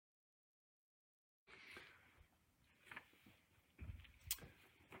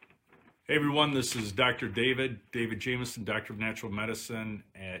Hey everyone, this is Dr. David Jameson, Doctor of Natural Medicine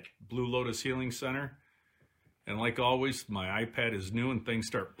at Blue Lotus Healing Center. And like always, my iPad is new and things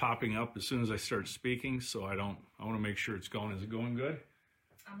start popping up as soon as I start speaking, so I want to make sure it's going. Is it going good?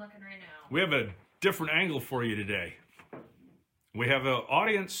 I'm looking right now. We have a different angle for you today. We have an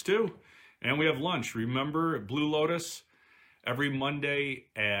audience too, and we have lunch. Remember, at Blue Lotus, every Monday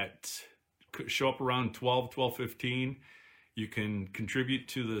show up around 12:15. You can contribute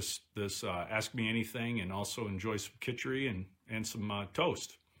to this Ask Me Anything and also enjoy some kitchery and some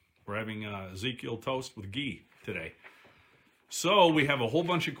toast. We're having Ezekiel toast with ghee today. So we have a whole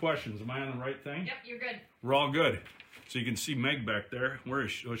bunch of questions. Am I on the right thing? Yep, you're good. We're all good. So you can see Meg back there. Where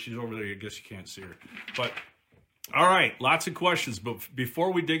is she? Oh, she's over there. I guess you can't see her. But all right, lots of questions. But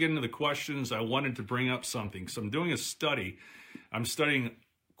before we dig into the questions, I wanted to bring up something. So I'm doing a study. I'm studying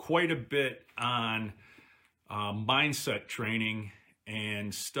quite a bit on mindset training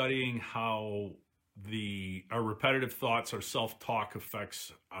and studying how our repetitive thoughts, our self-talk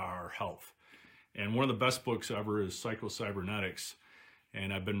affects our health. And one of the best books ever is Psycho-Cybernetics.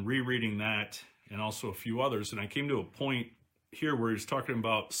 And I've been rereading that and also a few others. And I came to a point here where he's talking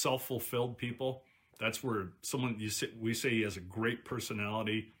about self-fulfilled people. That's where we say he has a great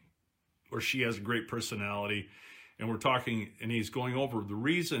personality or she has a great personality. And we're talking, and he's going over the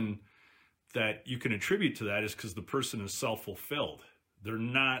reason that you can attribute to that is because the person is self-fulfilled. They're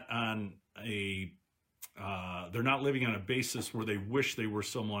not living on a basis where they wish they were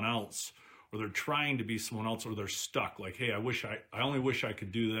someone else, or they're trying to be someone else, or they're stuck. Like, hey, I only wish I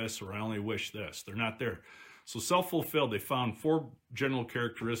could do this, or I only wish this. They're not there. So self-fulfilled, they found 4 general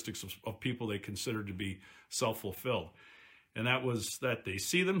characteristics of people they considered to be self-fulfilled. And that was that they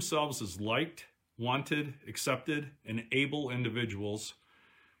see themselves as liked, wanted, accepted, and able individuals.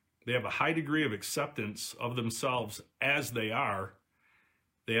 They have a high degree of acceptance of themselves as they are.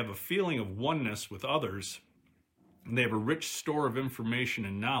 They have a feeling of oneness with others. And they have a rich store of information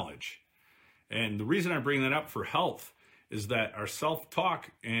and knowledge. And the reason I bring that up for health is that our self-talk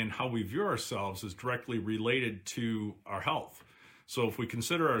and how we view ourselves is directly related to our health. So if we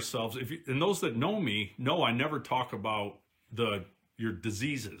consider ourselves, and those that know me know I never talk about your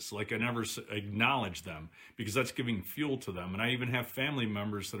diseases, like I never acknowledge them, because that's giving fuel to them. And I even have family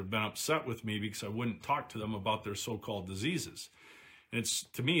members that have been upset with me because I wouldn't talk to them about their so-called diseases. And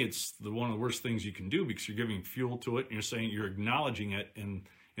to me, it's one of the worst things you can do, because you're giving fuel to it and you're acknowledging it in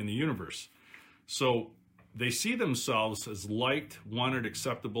the universe. So they see themselves as liked, wanted,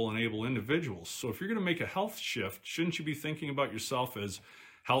 acceptable, and able individuals. So if you're going to make a health shift, shouldn't you be thinking about yourself as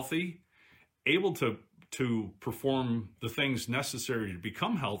healthy, able to perform the things necessary to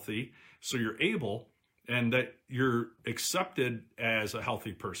become healthy, so you're able, and that you're accepted as a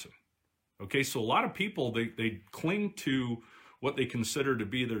healthy person? Okay, so a lot of people, they cling to what they consider to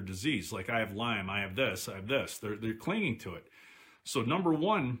be their disease. Like, I have Lyme, I have this. They're clinging to it. So number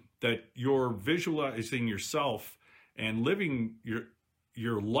one, that you're visualizing yourself and living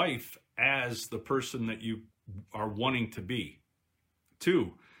your life as the person that you are wanting to be.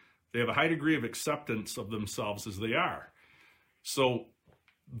 2, they have a high degree of acceptance of themselves as they are. So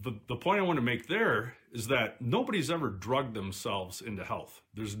the point I want to make there is that nobody's ever drugged themselves into health.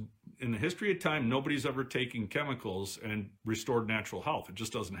 In the history of time, nobody's ever taken chemicals and restored natural health. It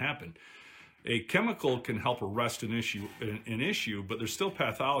just doesn't happen. A chemical can help arrest an issue, but there's still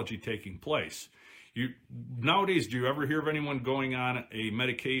pathology taking place. Nowadays, do you ever hear of anyone going on a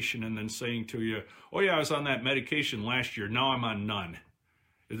medication and then saying to you, oh yeah, I was on that medication last year, now I'm on none?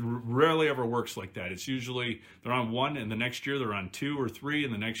 It rarely ever works like that. It's usually they're on 1 and the next year they're on 2 or 3,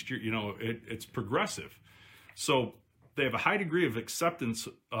 and the next year, it's progressive. So they have a high degree of acceptance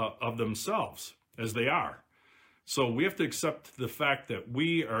of themselves as they are. So we have to accept the fact that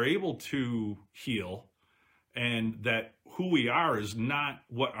we are able to heal, and that who we are is not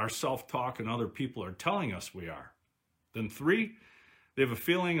what our self-talk and other people are telling us we are. Then 3, they have a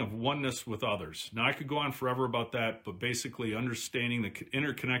feeling of oneness with others. Now, I could go on forever about that, but basically understanding the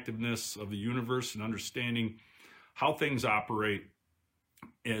interconnectedness of the universe and understanding how things operate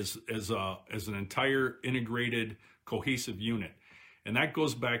as an entire integrated, cohesive unit. And that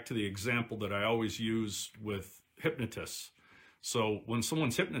goes back to the example that I always use with hypnotists. So when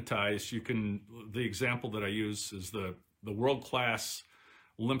someone's hypnotized, the example that I use is the world-class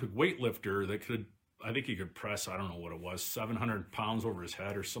Olympic weightlifter that I think he could press, I don't know what it was, 700 pounds over his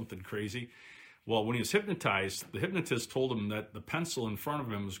head or something crazy. Well, when he was hypnotized, the hypnotist told him that the pencil in front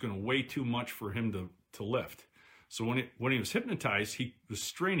of him was going to weigh too much for him to lift. So when he was hypnotized, he was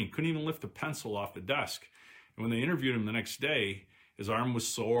straining, couldn't even lift the pencil off the desk. And when they interviewed him the next day, his arm was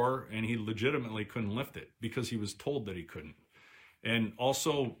sore and he legitimately couldn't lift it because he was told that he couldn't. And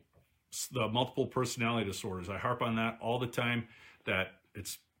also, the multiple personality disorders. I harp on that all the time, that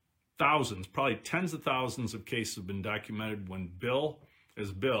it's thousands, probably tens of thousands of cases have been documented when Bill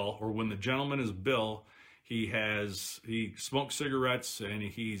is Bill, or when the gentleman is Bill, he smokes cigarettes and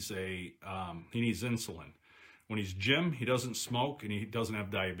he needs insulin. When he's Jim, he doesn't smoke and he doesn't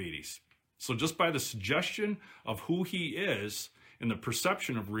have diabetes. So just by the suggestion of who he is and the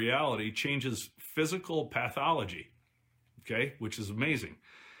perception of reality changes physical pathology, okay, which is amazing.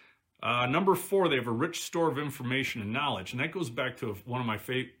 Number 4, they have a rich store of information and knowledge. And that goes back to one of my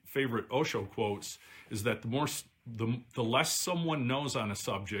favorite Osho quotes, is that the less someone knows on a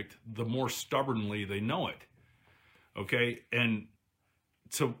subject, the more stubbornly they know it. Okay? And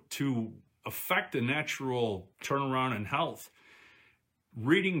to affect a natural turnaround in health,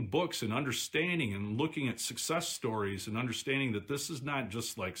 reading books and understanding and looking at success stories and understanding that this is not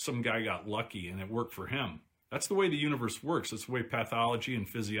just like some guy got lucky and it worked for him. That's the way the universe works. That's the way pathology and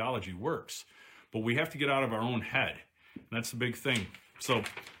physiology works. But we have to get out of our own head. And that's the big thing. So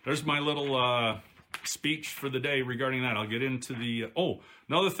there's my little speech for the day regarding that. I'll get into the...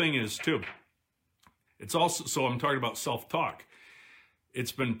 another thing is, too, it's also... So I'm talking about self-talk.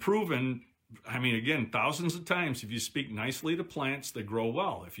 It's been proven, I mean, again, thousands of times, if you speak nicely to plants, they grow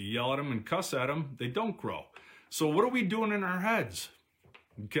well. If you yell at them and cuss at them, they don't grow. So what are we doing in our heads?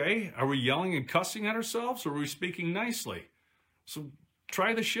 Okay, are we yelling and cussing at ourselves, or are we speaking nicely? So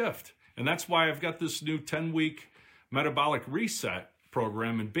try the shift. And that's why I've got this new 10-week metabolic reset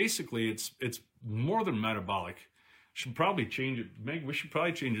program. And basically it's more than metabolic. Should probably change it. We should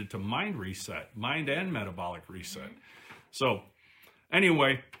probably change it to mind reset, mind and metabolic reset. So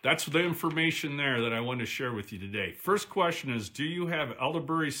anyway, that's the information there that I wanted to share with you today. First question is, do you have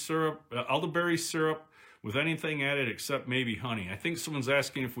elderberry syrup with anything added except maybe honey? I think someone's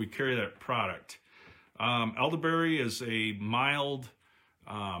asking if we carry that product. Elderberry is a mild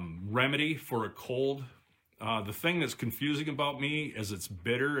remedy for a cold. The thing that's confusing about me is it's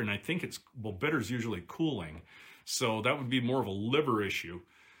bitter, and I think bitter is usually cooling. So that would be more of a liver issue.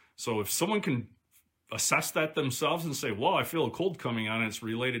 So if someone can assess that themselves and say, well, I feel a cold coming on and it's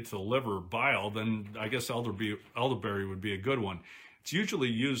related to the liver bile, then I guess elderberry would be a good one. It's usually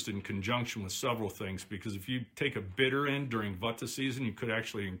used in conjunction with several things, because if you take a bitter in during Vata season, you could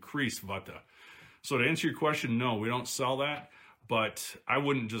actually increase Vata. So to answer your question, no, we don't sell that, but I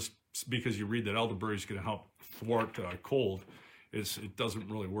wouldn't just, because you read that elderberry is going to help thwart cold, it doesn't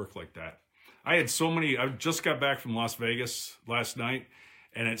really work like that. I just got back from Las Vegas last night,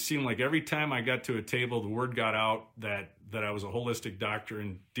 and it seemed like every time I got to a table, the word got out that I was a holistic doctor,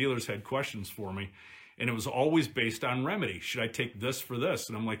 and dealers had questions for me. And it was always based on remedy. Should I take this for this?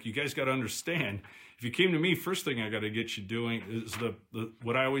 And I'm like, you guys got to understand, if you came to me, first thing I got to get you doing is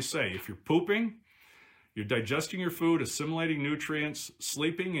what I always say. If you're pooping, you're digesting your food, assimilating nutrients,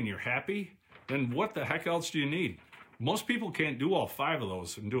 sleeping, and you're happy, then what the heck else do you need? Most people can't do all 5 of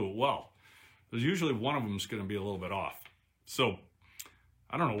those and do it well. There's usually one of them is going to be a little bit off. So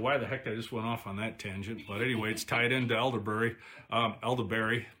I don't know why the heck I just went off on that tangent. But anyway, it's tied into elderberry.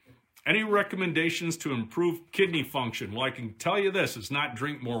 Any recommendations to improve kidney function? Well, I can tell you this, it's not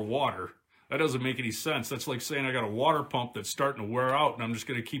drink more water. That doesn't make any sense. That's like saying I got a water pump that's starting to wear out and I'm just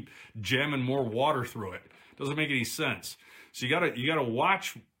going to keep jamming more water through it. Doesn't make any sense. So you gotta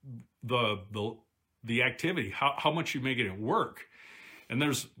watch the activity, how much you're making it work. And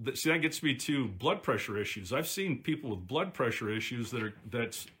that gets me to blood pressure issues. I've seen people with blood pressure issues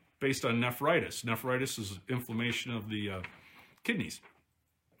that's based on nephritis. Nephritis is inflammation of the kidneys,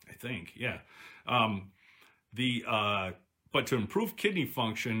 I think, yeah. But to improve kidney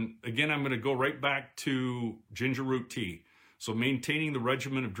function, again, I'm going to go right back to ginger root tea. So maintaining the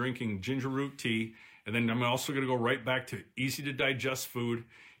regimen of drinking ginger root tea, and then I'm also going to go right back to easy to digest food.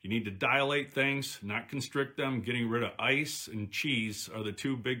 You need to dilate things, not constrict them. Getting rid of ice and cheese are the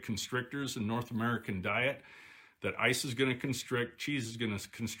 2 big constrictors in North American diet. That ice is going to constrict, cheese is going to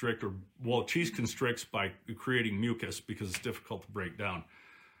constrict, cheese constricts by creating mucus because it's difficult to break down.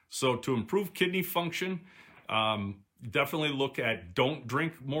 So to improve kidney function, definitely look at, don't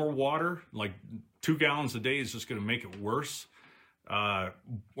drink more water. Like 2 gallons a day is just going to make it worse,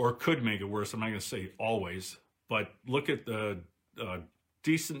 or could make it worse. I'm not going to say always, but look at the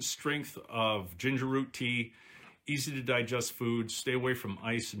decent strength of ginger root tea, easy to digest food, stay away from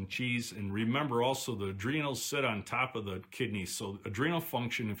ice and cheese. And remember also the adrenals sit on top of the kidneys. So adrenal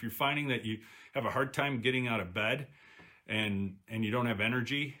function, if you're finding that you have a hard time getting out of bed and you don't have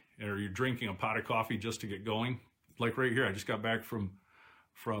energy, or you're drinking a pot of coffee just to get going, like right here, I just got back from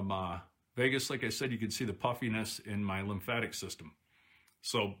Vegas. Like I said, you can see the puffiness in my lymphatic system.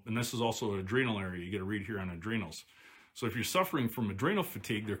 So, and this is also an adrenal area. You get a read here on adrenals. So if you're suffering from adrenal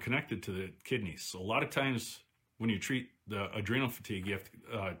fatigue, they're connected to the kidneys. So a lot of times when you treat the adrenal fatigue, you have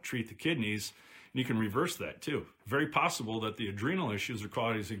to treat the kidneys, and you can reverse that too. Very possible that the adrenal issues are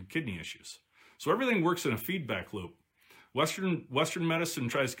causing kidney issues. So everything works in a feedback loop. Western medicine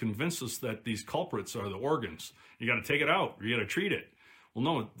tries to convince us that these culprits are the organs. You got to take it out, or you got to treat it. Well,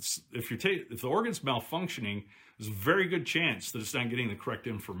 no, if the organ's malfunctioning, there's a very good chance that it's not getting the correct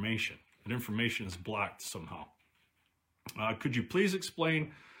information. That information is blocked somehow. Could you please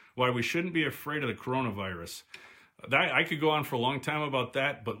explain why we shouldn't be afraid of the coronavirus? I could go on for a long time about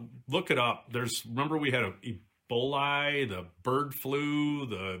that, but look it up. Remember we had Ebola, the bird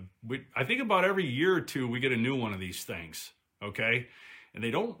flu, I think about every year or two we get a new one of these things, okay? And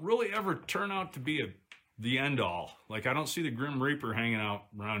they don't really ever turn out to be the end all. Like, I don't see the Grim Reaper hanging out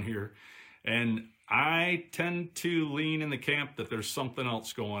around here. And I tend to lean in the camp that there's something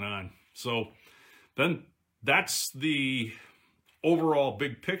else going on. So then that's the overall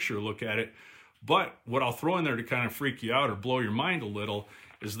big picture look at it. But what I'll throw in there to kind of freak you out or blow your mind a little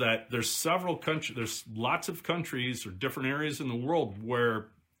is that there's lots of countries or different areas in the world where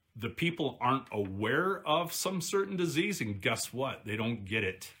the people aren't aware of some certain disease, and guess what? They don't get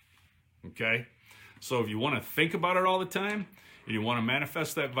it, okay? So if you want to think about it all the time, and you want to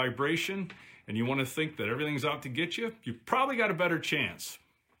manifest that vibration, and you want to think that everything's out to get you, you probably got a better chance.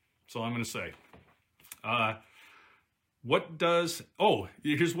 That's all I'm going to say.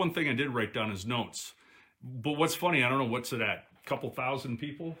 Here's one thing I did write down as notes. But what's funny, I don't know, what's it at? A couple thousand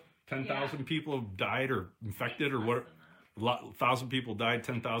people? 10,000 people have died or infected, or what? 1,000 people died,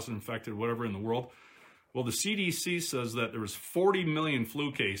 10,000 infected, whatever in the world. Well, the CDC says that there was 40 million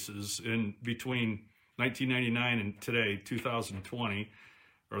flu cases in between 1999 and today, 2020,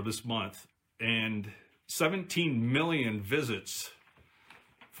 or this month, and 17 million visits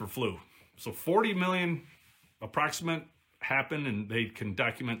for flu. So 40 million approximate happened, and they can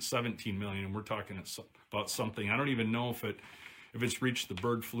document 17 million, and we're talking about something. I don't even know if it's reached the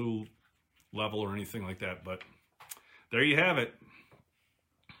bird flu level or anything like that, but there you have it.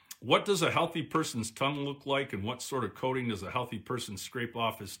 What does a healthy person's tongue look like, and what sort of coating does a healthy person scrape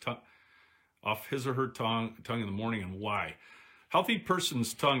off his or her tongue in the morning, and why? Healthy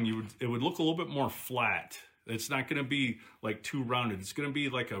person's tongue, it would look a little bit more flat. It's not going to be like too rounded. It's going to be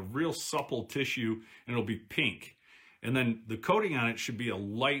like a real supple tissue, and it'll be pink. And then the coating on it should be a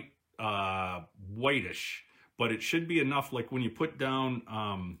light whitish, but it should be enough, like when you put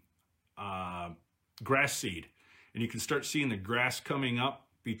down grass seed, and you can start seeing the grass coming up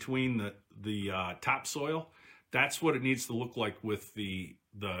between the topsoil. That's what it needs to look like with the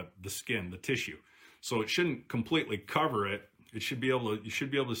skin, the tissue. So it shouldn't completely cover it. You should be able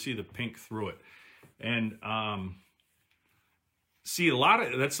to see the pink through it. And see,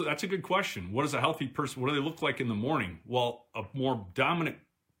 that's a good question. What is a healthy person? What do they look like in the morning? Well, a more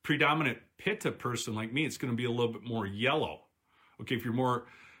predominant Pitta person like me, it's going to be a little bit more yellow. Okay, if you're more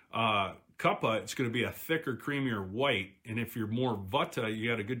Kapha, it's going to be a thicker, creamier white. And if you're more Vata, you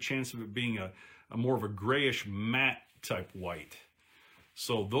got a good chance of it being a more of a grayish matte type white.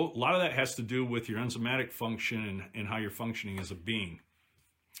 So a lot of that has to do with your enzymatic function and how you're functioning as a being.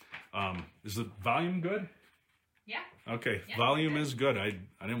 Is the volume good? Yeah. Okay, yeah, volume is good. I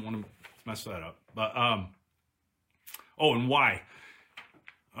didn't want to mess that up. But and why?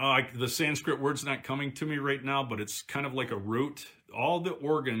 The Sanskrit word's not coming to me right now, but it's kind of like a root. All the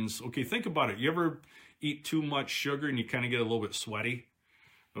organs, okay, think about it. You ever eat too much sugar and you kind of get a little bit sweaty?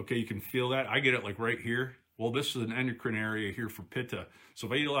 Okay, you can feel that. I get it like right here. Well, this is an endocrine area here for Pitta. So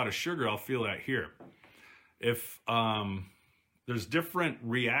if I eat a lot of sugar, I'll feel that here. If there's different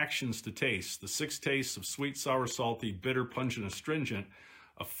reactions to taste. The 6 tastes of sweet, sour, salty, bitter, pungent, astringent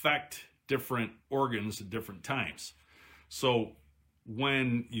affect different organs at different times. So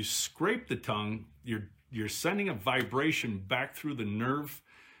when you scrape the tongue, you're sending a vibration back through the nerve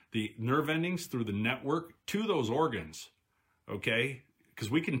endings, through the network to those organs, okay? Because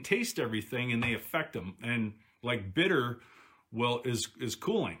we can taste everything and they affect them. And like bitter, is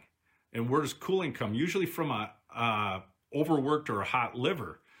cooling. And where does cooling come? Usually from a overworked or a hot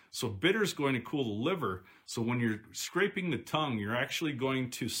liver. So bitter is going to cool the liver. So when you're scraping the tongue, you're actually going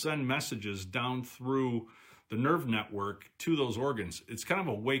to send messages down through the nerve network to those organs. It's kind of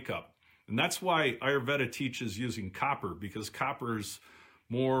a wake up. And that's why Ayurveda teaches using copper, because copper is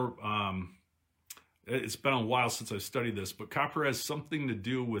more, it's been a while since I've studied this, but copper has something to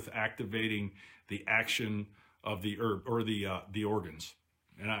do with activating the action of the herb or the organs.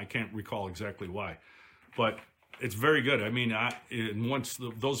 And I can't recall exactly why, but it's very good. I mean, and once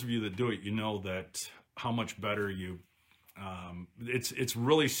those of you that do it, you know that how much better you It's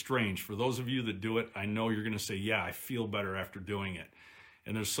really strange. For those of you that do it, I know you're going to say, yeah, I feel better after doing it.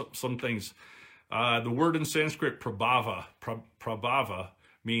 And there's some things. The word in Sanskrit, prabhava,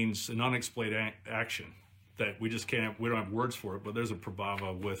 means an unexplained action that we don't have words for it, but there's a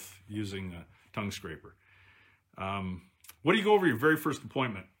prabhava with using a tongue scraper. What do you go over your very first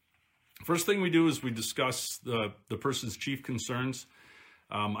appointment? First thing we do is we discuss the person's chief concerns.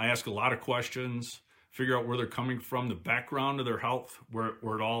 I ask a lot of questions, figure out where they're coming from, the background of their health,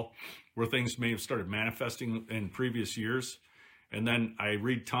 where things may have started manifesting in previous years. And then I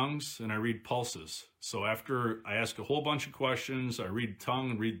read tongues and I read pulses. So after I ask a whole bunch of questions, I read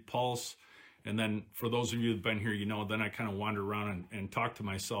tongue and read pulse. And then for those of you who've been here, then I kind of wander around and talk to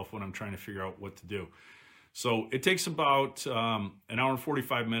myself when I'm trying to figure out what to do. So it takes about an hour and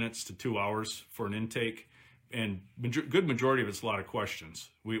 45 minutes to 2 hours for an intake. And good majority of it's a lot of questions.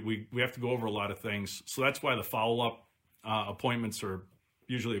 We have to go over a lot of things. So that's why the follow-up appointments are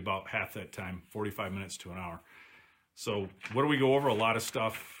usually about half that time, 45 minutes to an hour. So what do we go over? A lot of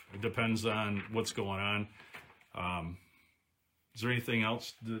stuff. It depends on what's going on. Is there anything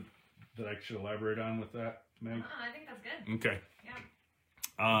else that I should elaborate on with that, Meg? I think that's good. Okay.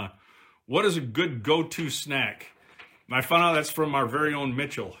 Yeah. What is a good go-to snack? And I found out that's from our very own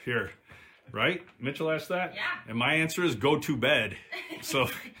Mitchell here, right? Mitchell asked that? Yeah. And my answer is go to bed. So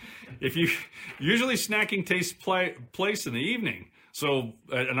usually snacking takes place in the evening. So,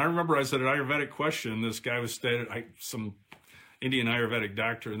 and I remember I said an Ayurvedic question. This guy was some Indian Ayurvedic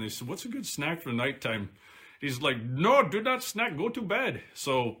doctor, and they said, what's a good snack for nighttime? He's like, no, do not snack, go to bed.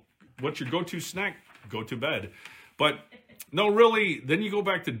 So what's your go-to snack? Go to bed. But no, really, then you go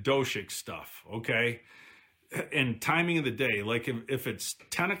back to doshic stuff, okay? And timing of the day. Like if it's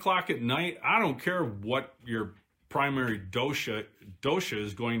 10 o'clock at night, I don't care what your primary dosha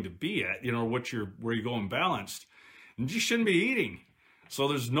is going to be at, where you go imbalanced. You shouldn't be eating. So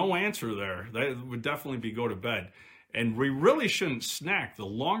there's no answer there. That would definitely be go to bed. And we really shouldn't snack. The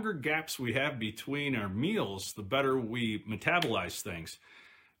longer gaps we have between our meals, the better we metabolize things.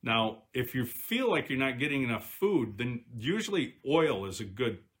 Now, if you feel like you're not getting enough food, then usually oil is a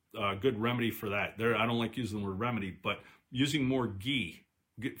good remedy for that. I don't like using the word remedy, but using more ghee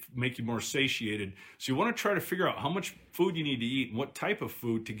make you more satiated. So you want to try to figure out how much food you need to eat and what type of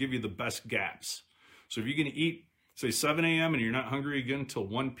food to give you the best gaps. So if you're going to eat, say 7 a.m. and you're not hungry again until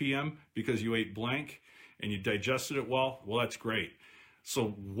 1 p.m. because you ate blank and you digested it well, that's great. So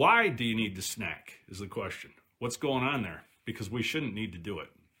why do you need to snack is the question. What's going on there? Because we shouldn't need to do it.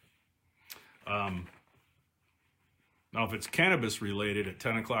 Now, if it's cannabis related at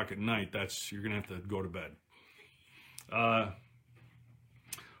 10 o'clock at night, you're going to have to go to bed.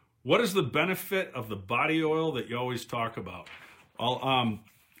 What is the benefit of the body oil that you always talk about?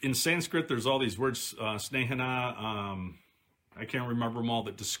 In Sanskrit, there's all these words, snehana, I can't remember them all,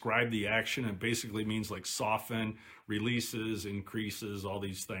 that describe the action. It basically means like soften, releases, increases, all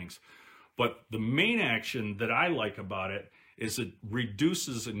these things. But the main action that I like about it is it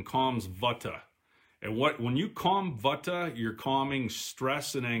reduces and calms vata. And when you calm vata, you're calming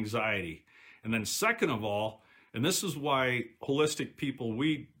stress and anxiety. And then second of all, and this is why holistic people,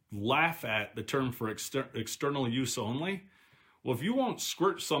 we laugh at the term for external use only. Well, if you won't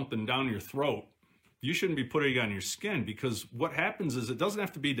squirt something down your throat, you shouldn't be putting it on your skin, because what happens is it doesn't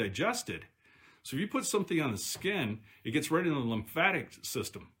have to be digested. So if you put something on the skin, it gets right into the lymphatic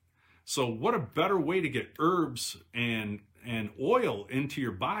system. So what a better way to get herbs and oil into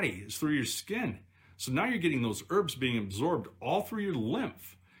your body is through your skin. So now you're getting those herbs being absorbed all through your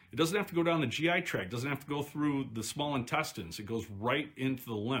lymph. It doesn't have to go down the GI tract. It doesn't have to go through the small intestines. It goes right into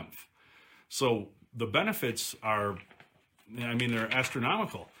the lymph. So the benefits are, they're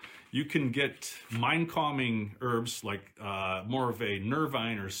astronomical. You can get mind-calming herbs like more of a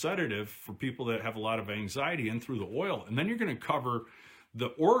nervine or sedative for people that have a lot of anxiety in through the oil. And then you're going to cover the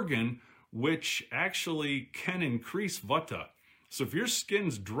organ which actually can increase vata. So if your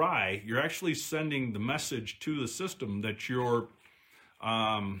skin's dry, you're actually sending the message to the system that you're,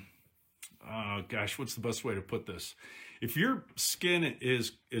 what's the best way to put this? If your skin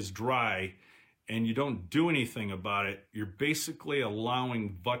is dry and you don't do anything about it, you're basically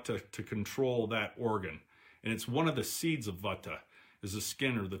allowing vata to control that organ. And it's one of the seeds of vata, is the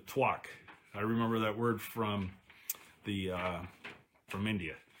skin, or the twak. I remember that word from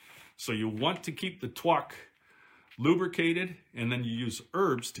India. So you want to keep the twak lubricated, and then you use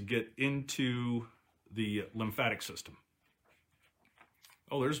herbs to get into the lymphatic system.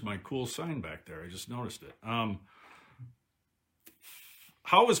 Oh, there's my cool sign back there. I just noticed it.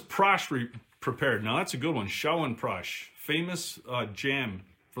 How is prash prepared? Now, that's a good one. Chyawanprash, famous jam.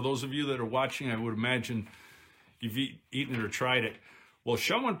 For those of you that are watching, I would imagine you've eaten it or tried it. Well,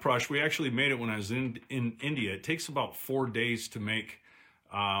 Chyawanprash, we actually made it when I was in India. It takes about 4 days to make.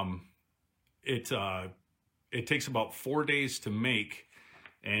 It takes about 4 days to make,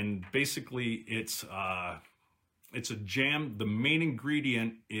 and basically it's a jam. The main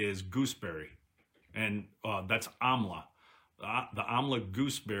ingredient is gooseberry, and that's amla. The amla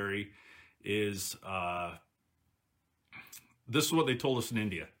gooseberry is. This is what they told us in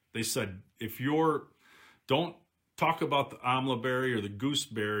India. They said, don't talk about the amla berry or the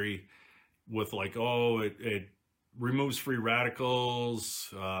gooseberry with like, oh, it removes free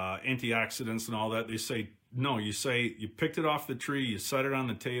radicals, antioxidants and all that. They say, no, you say you picked it off the tree, you set it on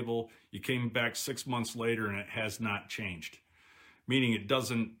the table, you came back 6 months later and it has not changed. Meaning it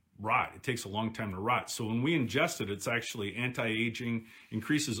doesn't rot. It takes a long time to rot. So when we ingest it, it's actually anti-aging,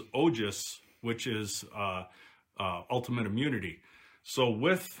 increases OJAS, which is ultimate immunity. So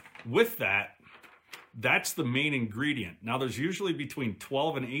with that, that's the main ingredient. Now there's usually between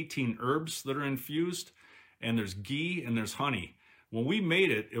 12 and 18 herbs that are infused, and there's ghee and there's honey. When we made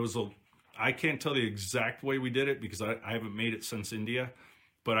it, I can't tell the exact way we did it because I haven't made it since India,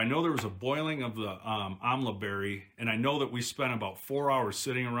 but I know there was a boiling of the amla berry, and I know that we spent about 4 hours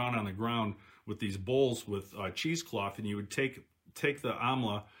sitting around on the ground with these bowls with cheesecloth, and you would take the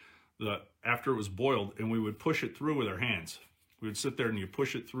amla after it was boiled, and we would push it through with our hands. We would sit there and you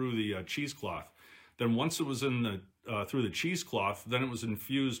push it through the cheesecloth. Then once it was in through the cheesecloth, then it was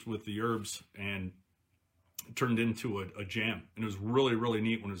infused with the herbs and turned into a jam. And it was really, really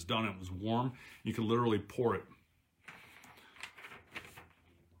neat when it was done. It was warm. You could literally pour it.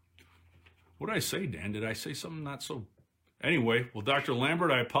 What did I say, Dan? Did I say something not so... Anyway, well, Dr. Lambert,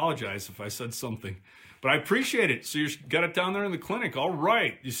 I apologize if I said something. But I appreciate it. So you got it down there in the clinic. All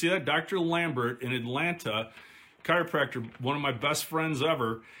right. You see that? Dr. Lambert in Atlanta, chiropractor, one of my best friends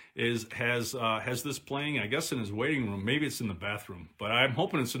ever, has this playing, I guess, in his waiting room. Maybe it's in the bathroom, but I'm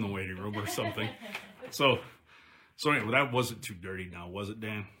hoping it's in the waiting room or something. So anyway, that wasn't too dirty now, was it,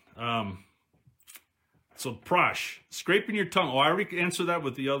 Dan? So prash, scraping your tongue. Oh, I already answered that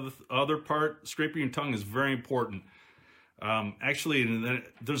with the other part. Scraping your tongue is very important. Actually, and then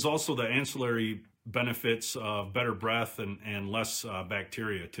there's also the ancillary benefits of better breath and less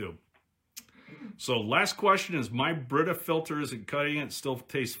bacteria too. So last question is, my Brita filter isn't cutting it, still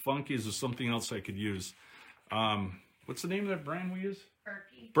tastes funky. Is there something else I could use? What's the name of that brand we use?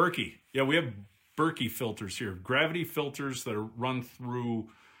 Berkey. Berkey. Yeah, we have Berkey filters here. Gravity filters that are run through,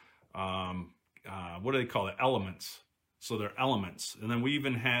 what do they call it? Elements. So they're elements. And then we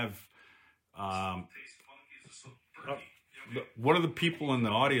even have, one of the people in the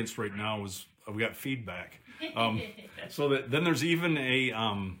audience right now was, we got feedback. So then there's even a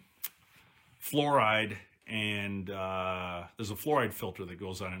fluoride, and there's a fluoride filter that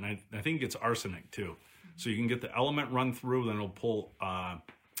goes on, and I think it's arsenic too. So you can get the element run through, then it'll pull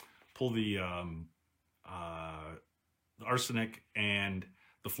the arsenic and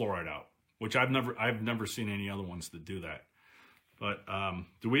the fluoride out, which I've never seen any other ones that do that. But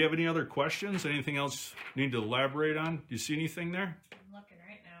do we have any other questions? Anything else you need to elaborate on? Do you see anything there? I'm looking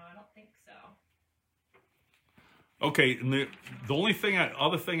right now. I don't think so. Okay, and the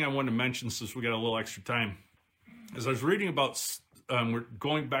other thing I wanted to mention, since we got a little extra time, is I was reading about, we're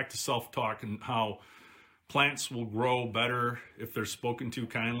going back to self-talk and how plants will grow better if they're spoken to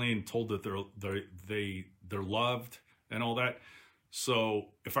kindly and told that they're loved and all that. So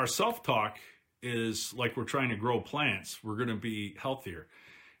if our self-talk is like we're trying to grow plants, we're going to be healthier.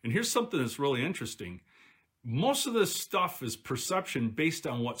 And here's something that's really interesting. Most of this stuff is perception based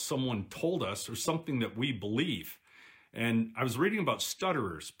on what someone told us or something that we believe. And I was reading about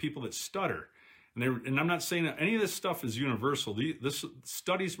stutterers, people that stutter. And I'm not saying that any of this stuff is universal.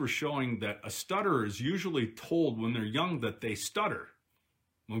 Studies were showing that a stutterer is usually told when they're young that they stutter.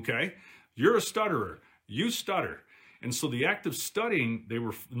 Okay? You're a stutterer. You stutter. And so the act of studying, they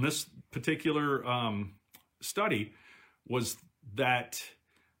were in this particular study, was that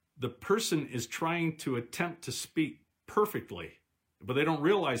the person is trying to attempt to speak perfectly, but they don't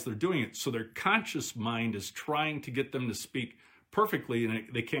realize they're doing it. So their conscious mind is trying to get them to speak perfectly, and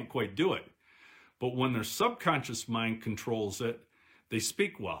they can't quite do it. But when their subconscious mind controls it, they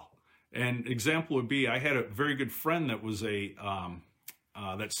speak well. And example would be, I had a very good friend that was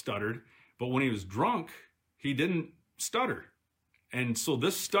that stuttered, but when he was drunk, he didn't stutter. And so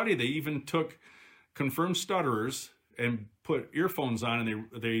this study, they even took confirmed stutterers and put earphones on, and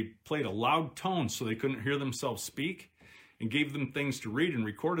they played a loud tone so they couldn't hear themselves speak, and gave them things to read and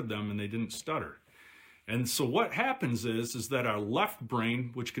recorded them, and they didn't stutter. And so what happens is that our left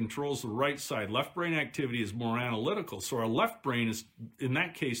brain, which controls the right side, left brain activity is more analytical. So our left brain is, in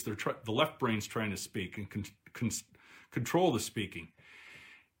that case, the left brain's trying to speak and control the speaking.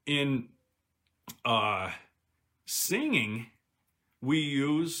 In singing, we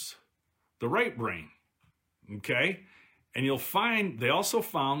use the right brain, okay? And you'll find, they also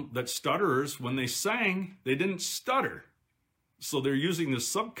found that stutterers, when they sang, they didn't stutter. So they're using the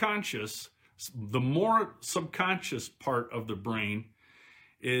subconscious, the more subconscious part of the brain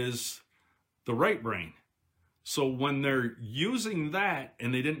is the right brain. So when they're using that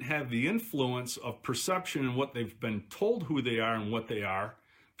and they didn't have the influence of perception and what they've been told who they are and what they are,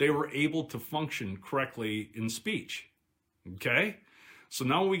 they were able to function correctly in speech, okay? So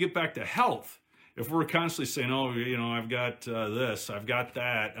now when we get back to health, if we're constantly saying, oh, you know, I've got this, I've got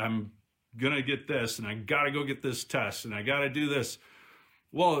that, I'm going to get this, and I got to go get this test, and I got to do this.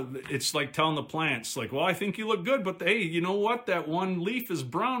 Well, it's like telling the plants, like, well, I think you look good, but hey, you know what? That one leaf is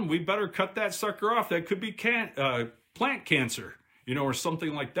brown. We better cut that sucker off. That could be plant cancer, you know, or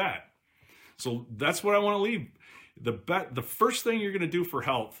something like that. So that's what I want to leave. The first thing you're going to do for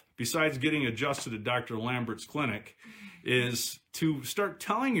health, besides getting adjusted at Dr. Lambert's clinic, is to start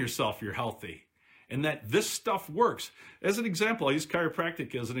telling yourself you're healthy and that this stuff works. As an example, I use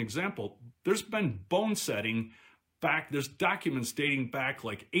chiropractic as an example. There's been bone setting back, there's documents dating back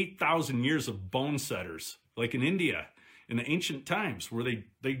like 8,000 years of bone setters, like in India in the ancient times, where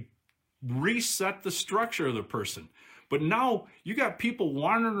they reset the structure of the person. But now you got people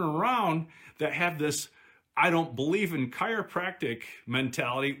wandering around that have this, I don't believe in chiropractic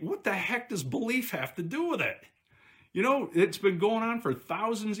mentality. What the heck does belief have to do with it? You know, it's been going on for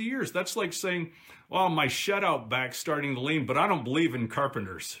thousands of years. That's like saying, well, my shed out back's starting to lean, but I don't believe in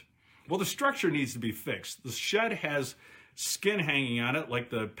carpenters. Well, the structure needs to be fixed. The shed has skin hanging on it, like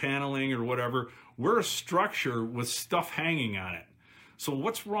the paneling or whatever. We're a structure with stuff hanging on it. So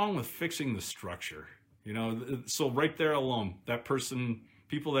what's wrong with fixing the structure? You know, so right there alone, that person,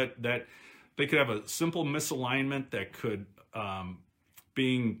 people that they could have a simple misalignment that could,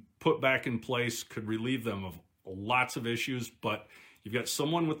 being put back in place, could relieve them of lots of issues. But you've got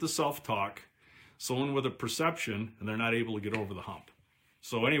someone with the self-talk, someone with a perception, and they're not able to get over the hump.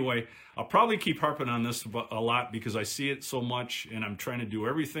 So anyway, I'll probably keep harping on this a lot because I see it so much, and I'm trying to do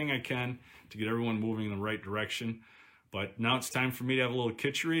everything I can to get everyone moving in the right direction. But now it's time for me to have a little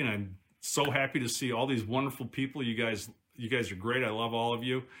kitchery, and I'm so happy to see all these wonderful people. You guys are great. I love all of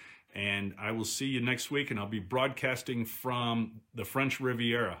you. And I will see you next week, and I'll be broadcasting from the French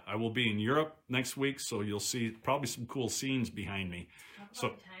Riviera. I will be in Europe next week, so you'll see probably some cool scenes behind me. So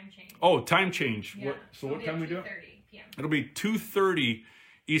time change. Oh, time change. Yeah. What time we do it? 2:30 p.m. It'll be 2:30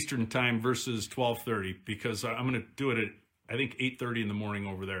 Eastern time versus 12:30 because I'm going to do it at, I think, 8:30 in the morning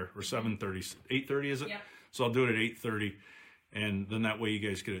over there, or 7:30. 8:30 is it? Yep. So I'll do it at 8:30, and then that way you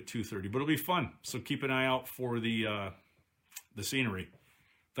guys get it at 2:30. But it'll be fun. So keep an eye out for the scenery.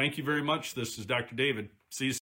 Thank you very much. This is Dr. David. See you soon.